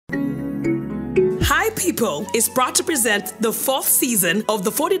People is proud to present the 4th season of the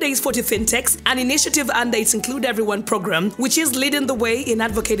 40 Days 40 FinTechs, an initiative under its Include Everyone program, which is leading the way in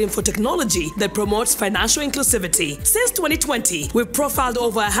advocating for technology that promotes financial inclusivity. Since 2020, we've profiled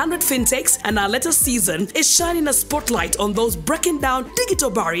over 100 FinTechs, and our latest season is shining a spotlight on those breaking down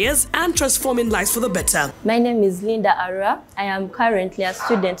digital barriers and transforming lives for the better. My name is Linda Ara. I am currently a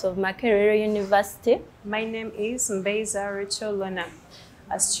student of Makerere University. My name is Mbeza Rachel Lona,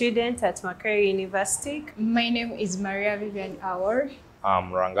 a student at Makerere University. My name is Maria Vivian Aur.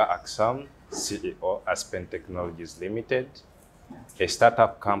 I'm Ranga Aksam, CEO, Aspen Technologies Limited, a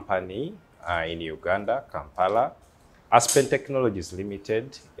startup company in Uganda, Kampala. Aspen Technologies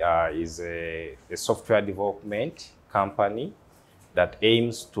Limited is a software development company that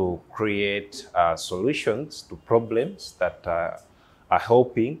aims to create solutions to problems that are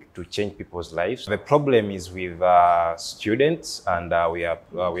helping to change people's lives. The problem is with students, and we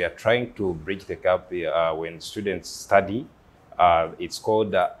are trying to bridge the gap when students study. It's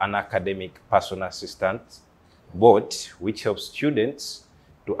called an academic personal assistant bot, which helps students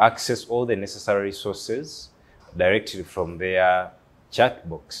to access all the necessary resources directly from their chat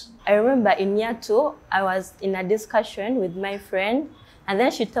box. I remember in year 2, I was in a discussion with my friend, and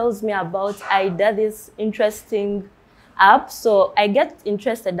then she tells me about AIDA, this interesting app. So I get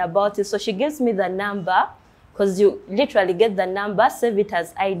interested about it. So she gives me the number, because you literally get the number, save it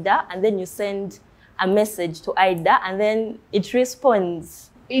as AIDA, and then you send a message to AIDA, and then it responds.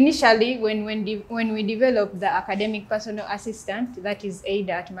 Initially, when we developed the academic personal assistant, that is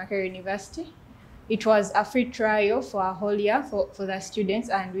AIDA at Makerere University, it was a free trial for a whole year for the students,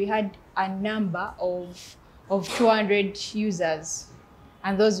 and we had a number of 200 users.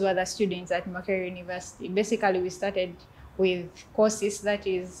 And those were the students at Makerere University. Basically, we started with courses, that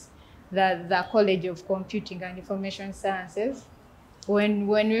is the College of Computing and Information Sciences. When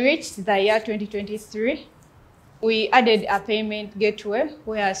we reached the year 2023, we added a payment gateway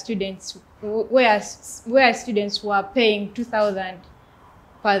where students were paying 2,000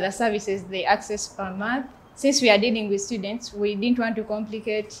 for the services they access per month. Since we are dealing with students, we didn't want to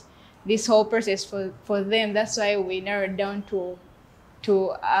complicate this whole process for them. That's why we narrowed down to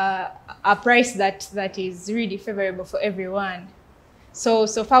a price that is really favorable for everyone. So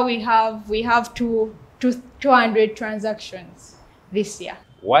far we have 200 transactions this year.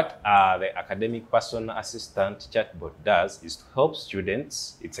 What the academic personal assistant chatbot does is to help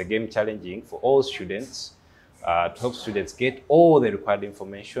students. It's again challenging for all students to help students get all the required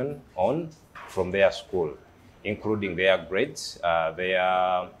information from their school, including their grades,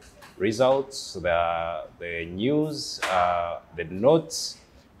 their results, the news, the notes.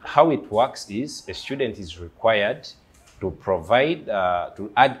 How it works is a student is required to provide,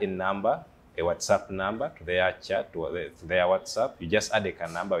 to add a number, a WhatsApp number to their chat, to their WhatsApp. You just add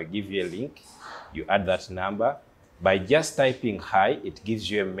a number, we give you a link, you add that number. By just typing hi, it gives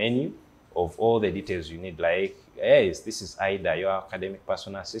you a menu of all the details you need, like, hey, this is AIDA, your academic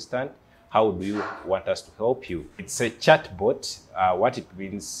personal assistant. How do you want us to help you? It's a chatbot. What it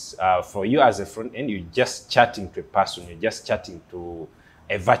means for you as a front end, you're just chatting to a person. You're just chatting to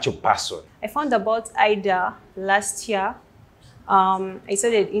a virtual person. I found about AIDA last year. I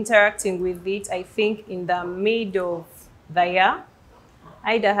started interacting with it, I think, in the middle of the year.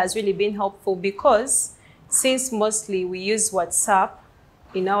 AIDA has really been helpful because since mostly we use WhatsApp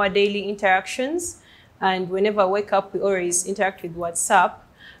in our daily interactions, and whenever I wake up, we always interact with WhatsApp,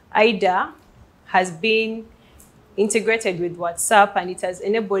 AIDA has been integrated with WhatsApp, and it has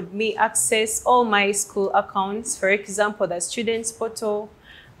enabled me access all my school accounts. For example, the students portal,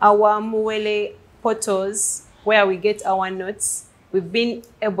 our Muwele portals, where we get our notes. We've been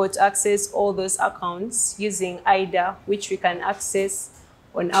able to access all those accounts using AIDA, which we can access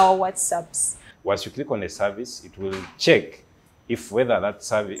on our WhatsApps. Once you click on a service, it will check whether that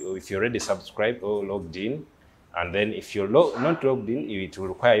service, if you're already subscribed or logged in. And then if you're not logged in, it will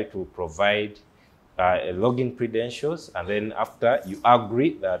require you to provide login credentials. And then after you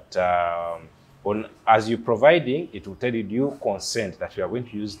agree that as you're providing, it will tell you consent that you are going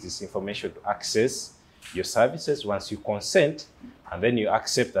to use this information to access your services. Once you consent, and then you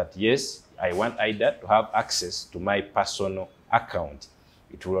accept that, yes, I want AIDA to have access to my personal account,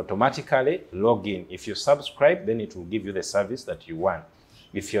 it will automatically log in. If you subscribe, then it will give you the service that you want.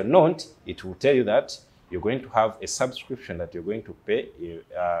 If you're not, it will tell you that you're going to have a subscription that you're going to pay.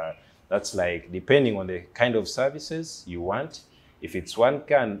 That's like, depending on the kind of services you want. If it's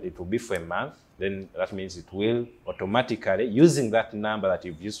 1K and it will be for a month, then that means it will automatically, using that number that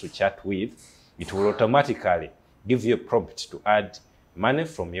you've used to chat with, it will automatically give you a prompt to add money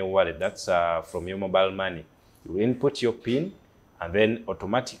from your wallet. That's from your mobile money. You input your PIN, And then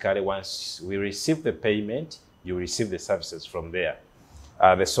automatically, once we receive the payment, you receive the services from there.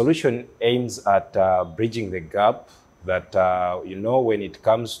 The solution aims at bridging the gap that, when it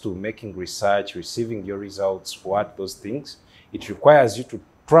comes to making research, receiving your results, those things, it requires you to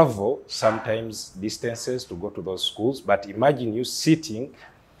travel sometimes distances to go to those schools. But imagine you sitting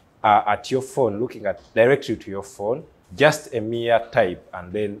at your phone, looking directly to your phone, just a mere type,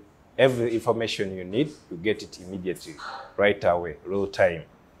 and then every information you need, you get it immediately, right away, real time.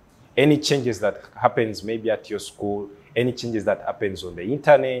 Any changes that happens maybe at your school, any changes that happens on the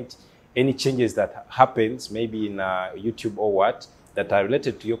internet, any changes that happens maybe in YouTube or what, that are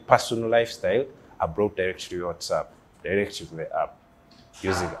related to your personal lifestyle, are brought directly to your WhatsApp, directly to the app,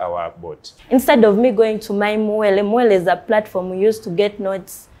 using our bot. Instead of me going to my Mwele is a platform we use to get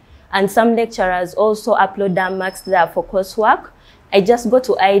notes, and some lecturers also upload their marks there for coursework. I just go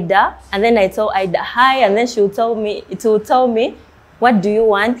to AIDA, and then I tell AIDA hi, and then it will tell me, what do you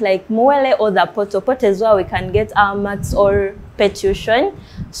want, like Mwele or the portal? Portal is where we can get our marks or tuition.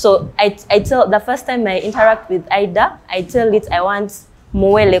 So I tell, the first time I interact with AIDA, I tell it I want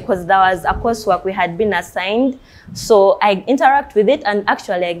Mwele because there was a coursework we had been assigned. So I interact with it, and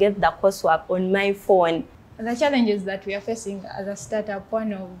actually I get the coursework on my phone. The challenges that we are facing as a startup,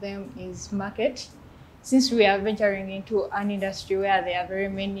 one of them is market. Since we are venturing into an industry where there are very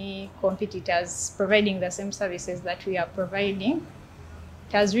many competitors providing the same services that we are providing,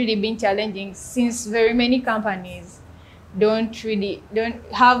 it has really been challenging since very many companies don't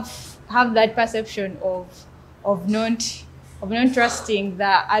have that perception of not trusting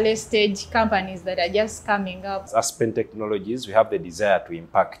the early stage companies that are just coming up. As Aspen Technologies, we have the desire to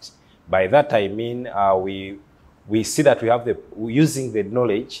impact. By that I mean we see that using the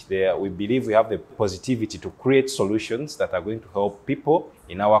knowledge there, we believe we have the positivity to create solutions that are going to help people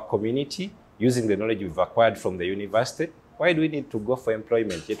in our community using the knowledge we've acquired from the university. Why do we need to go for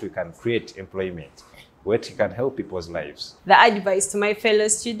employment, yet we can create employment which can help people's lives? The advice to my fellow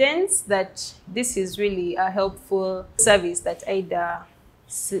students that this is really a helpful service that AIDA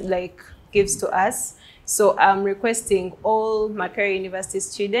gives to us. So I'm requesting all Makerere University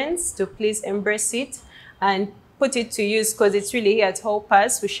students to please embrace it and put it to use, because it's really here to help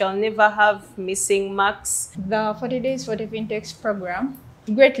us. We shall never have missing marks. The 40 Days 40 FinTechs program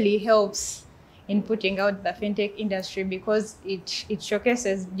greatly helps in putting out the fintech industry because it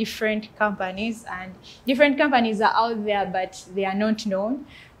showcases different companies, and different companies are out there but they are not known.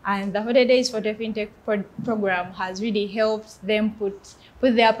 And the 40 Days 40 FinTech program has really helped them put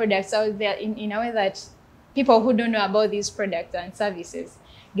their products out there in a way that people who don't know about these products and services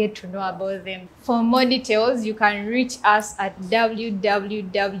get to know about them. For more details, you can reach us at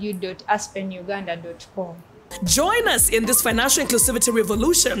www.aspenuganda.com. Join us in this financial inclusivity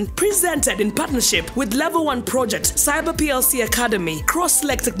revolution presented in partnership with Level 1 Project, Cyber PLC Academy,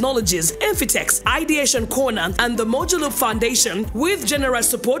 FinTech Technologies, Infitex, Ideation Corner, and the Moduloop Foundation, with generous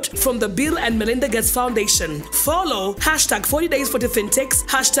support from the Bill and Melinda Gates Foundation. Follow hashtag 40 Days 40 FinTechs,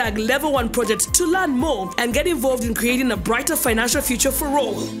 hashtag Level 1 Project to learn more and get involved in creating a brighter financial future for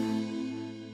all.